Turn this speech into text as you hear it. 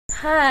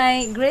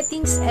Hi!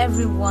 Greetings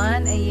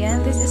everyone!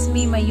 Ayan, this is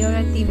me,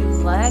 Mayora TV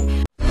Vlog.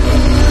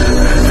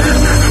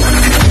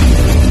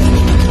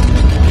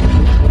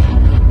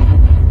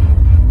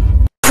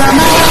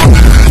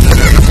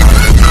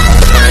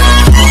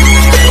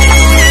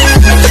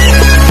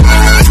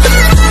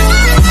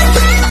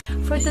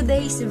 For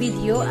today's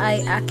video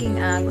ay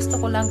gusto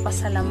ko lang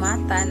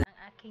pasalamatan ang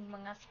aking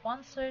mga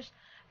sponsors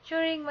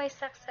during my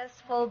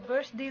successful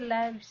birthday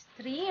live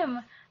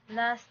stream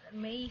last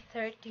May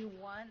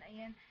 31.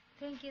 Ayan.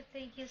 Thank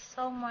you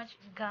so much,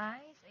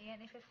 guys. Ayan,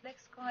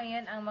 i-flex ko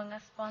ngayon ang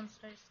mga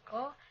sponsors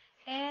ko.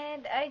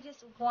 And I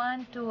just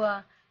want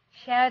to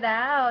shout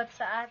out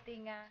sa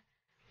ating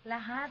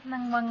lahat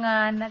ng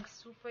mga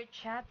nag-super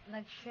chat,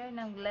 nag-share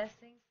ng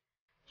blessings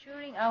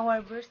during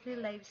our birthday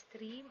live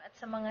stream at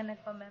sa mga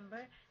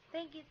nagpa-member.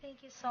 Thank you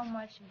so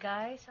much,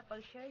 guys, sa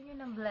pag-share nyo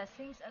ng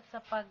blessings at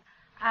sa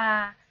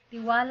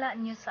tiwala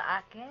nyo sa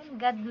akin.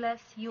 God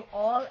bless you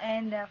all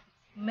and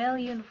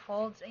million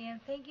folds. Ayan,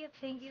 thank you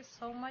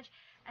so much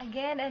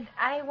again. And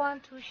I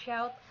want to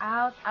shout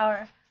out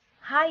our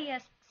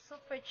highest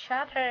super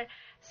chatter,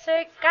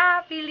 Sir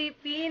Ka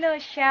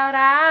Filipino. Shout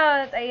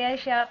out. Ayan,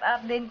 shout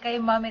out din kay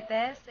Mami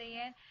Tess.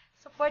 Ayan,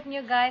 support nyo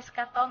guys,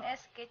 Katong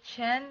S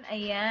Kitchen.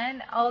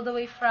 Ayan, all the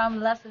way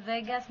from Las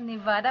Vegas,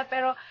 Nevada.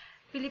 Pero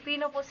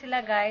Filipino po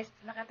sila, guys.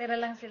 Nakatira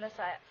lang sila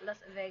sa Las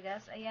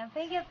Vegas. Ayan,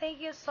 thank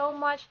you so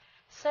much,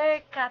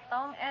 Sir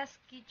Katong S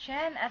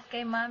Kitchen at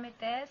kay Mami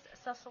Tess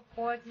sa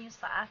support niyo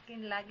sa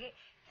akin lagi.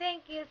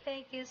 Thank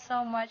you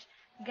so much.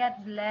 God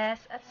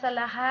bless. At sa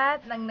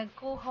lahat ng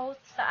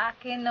nag-co-host sa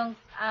akin ng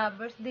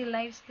birthday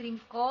live stream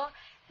ko.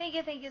 Thank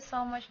you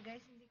so much, guys.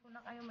 Hindi ko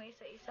na kayo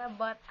maisa-isa,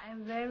 but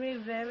I'm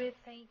very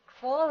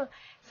thankful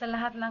sa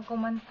lahat ng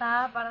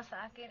kumanta para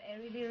sa akin.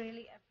 I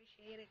really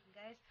appreciate it,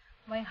 guys.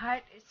 My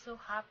heart is so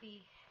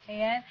happy.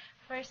 Ayan.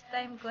 First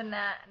time ko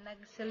na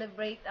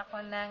nag-celebrate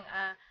ako ng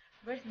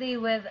birthday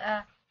with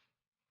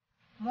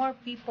more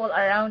people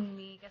around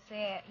me.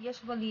 Kasi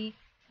usually,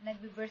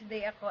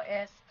 nagbe-birthday ako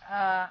is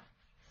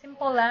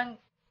simple lang.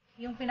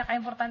 Yung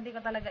pinaka-importante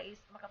ko talaga is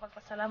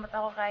makapagpasalamat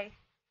ako kay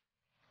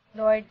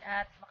Lord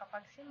at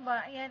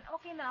makapagsimba. Ayan,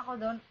 okay na ako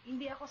doon.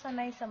 Hindi ako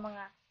sanay sa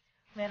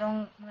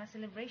merong mga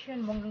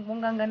celebration,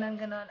 bonggang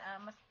ganon.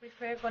 Mas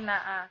prefer ko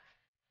na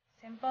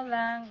simple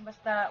lang.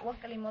 Basta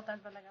huwag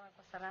kalimutan talaga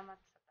magpasalamat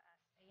sa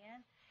taas.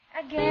 Ayan.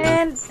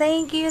 Again,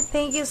 thank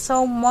you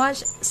so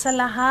much sa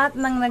lahat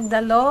ng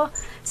nagdalo,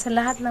 sa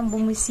lahat ng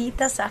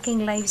bumisita sa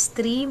aking live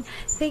stream.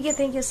 Thank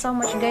you so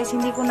much, guys.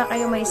 Hindi ko na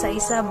kayo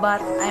maisa-isa, but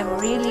I'm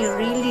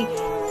really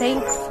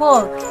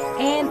thankful.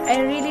 And I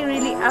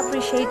really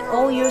appreciate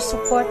all your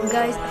support,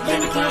 guys.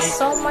 Thank you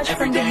so much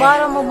from the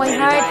bottom of my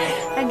heart.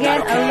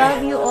 Again, I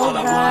love you all,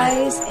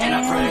 guys.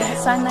 And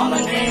sana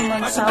hindi kayo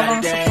magsawang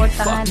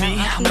supportahan ang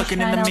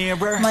aking channel,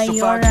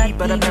 Mayora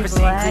TV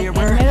Vlog. And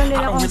meron din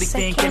akong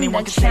second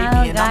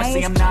channel,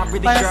 guys,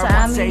 para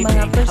sa aming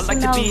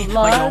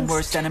mga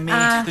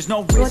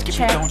personal vlogs. Go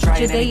check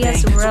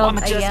Judea's World.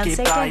 Ayan,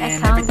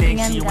 second account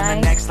yan,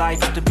 guys.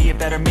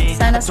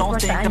 Sana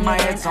supportahan nyo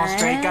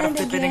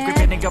yan.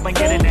 And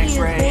again,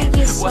 thank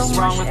you so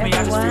much,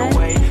 everyone.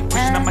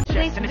 And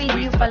today's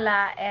video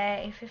pala,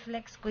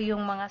 i-flex ko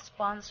yung mga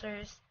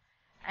sponsors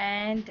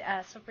and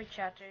super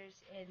chatters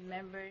and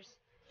members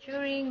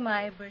during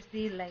my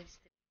birthday live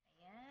stream.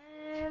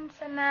 Ayan,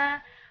 sana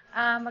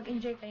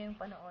mag-enjoy kayong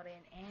panoorin.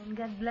 And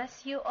God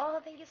bless you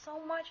all. Thank you so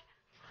much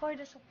for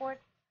the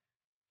support.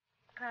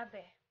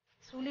 Grabe,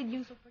 sulit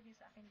yung support niyo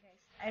sa akin,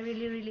 guys. I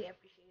really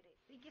appreciate it.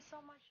 Thank you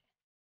so much.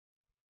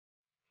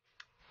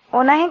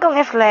 Unahin kong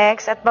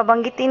i-flex at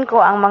babanggitin ko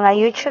ang mga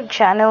YouTube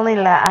channel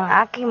nila, ang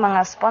aking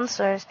mga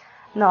sponsors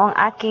noong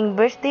aking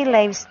birthday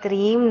live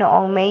stream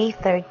noong May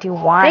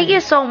 31. Thank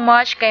you so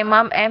much kay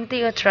Ma'am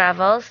MTO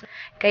Travels,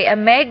 kay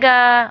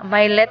Omega,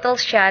 My Little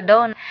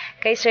Shadow,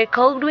 kay Sir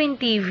Coldwin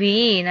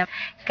TV,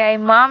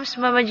 kay Mom's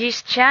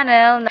Mamagis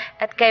Channel,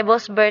 at kay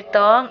Boss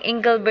Bertong,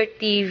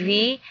 Engelbert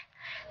TV,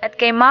 at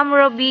kay Ma'am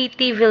Robbie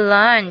TV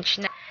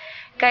Lunch,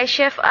 kay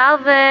Chef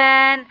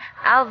Alvin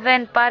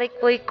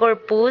Parikoy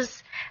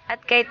Corpus,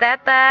 at kay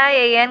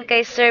Tatay, ayan,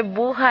 kay Sir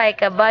Buhay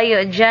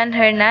Kabayo John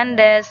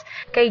Hernandez,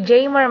 kay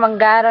Jamer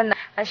Mangaron,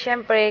 at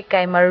syempre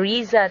kay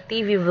Mariza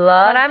TV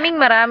Vlog.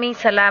 Maraming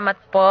salamat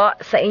po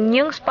sa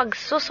inyong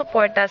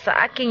pagsusuporta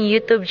sa aking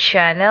YouTube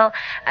channel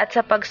at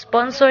sa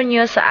pag-sponsor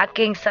nyo sa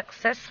aking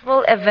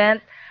successful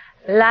event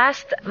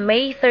last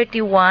May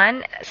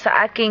 31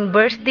 sa aking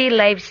birthday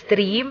live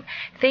stream.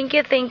 Thank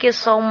you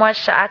so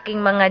much sa aking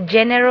mga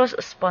generous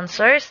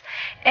sponsors.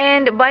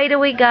 And by the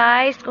way,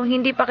 guys, kung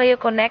hindi pa kayo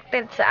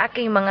connected sa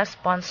aking mga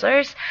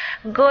sponsors,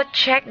 go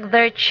check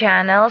their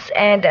channels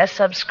and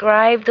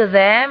subscribe to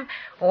them,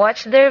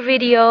 watch their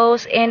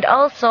videos, and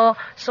also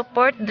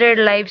support their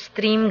live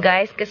stream,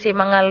 guys, kasi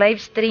mga live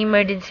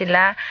streamer din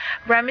sila.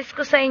 Promise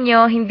ko sa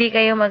inyo, hindi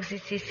kayo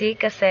magsisisi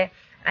kasi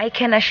I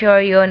can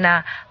assure you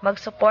na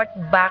mag-support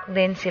back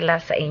din sila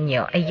sa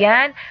inyo.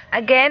 Ayan.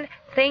 Again,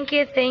 thank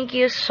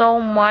you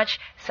so much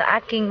sa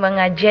aking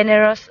mga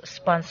generous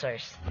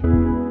sponsors.